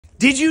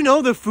Did you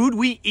know the food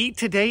we eat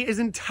today is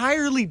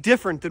entirely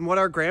different than what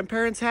our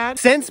grandparents had?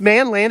 Since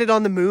man landed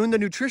on the moon, the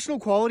nutritional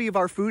quality of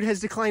our food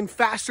has declined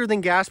faster than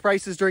gas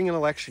prices during an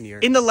election year.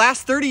 In the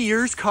last 30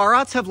 years,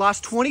 carrots have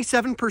lost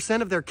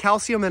 27% of their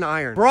calcium and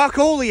iron.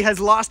 Broccoli has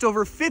lost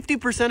over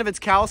 50% of its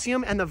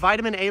calcium, and the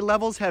vitamin A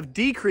levels have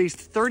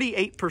decreased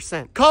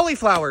 38%.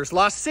 Cauliflower's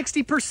lost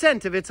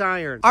 60% of its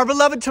iron. Our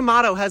beloved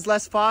tomato has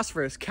less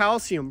phosphorus,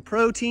 calcium,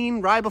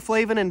 protein,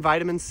 riboflavin, and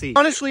vitamin C.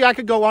 Honestly, I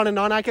could go on and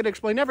on. I could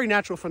explain every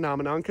natural phenomenon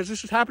because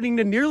this is happening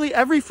to nearly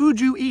every food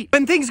you eat.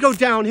 When things go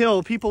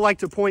downhill, people like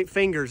to point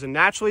fingers, and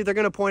naturally they're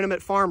going to point them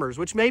at farmers,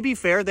 which may be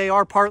fair. They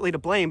are partly to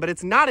blame, but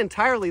it's not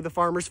entirely the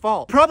farmer's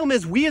fault. Problem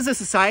is, we as a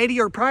society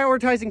are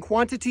prioritizing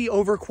quantity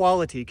over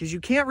quality because you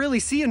can't really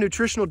see a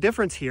nutritional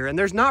difference here, and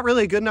there's not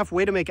really a good enough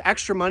way to make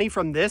extra money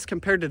from this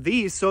compared to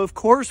these, so of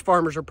course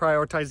farmers are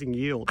prioritizing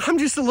yield. I'm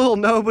just a little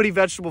nobody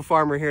vegetable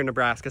farmer here in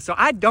Nebraska, so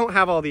I don't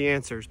have all the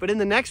answers, but in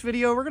the next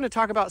video we're going to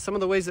talk about some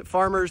of the ways that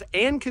farmers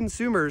and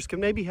consumers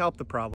can maybe help the problem.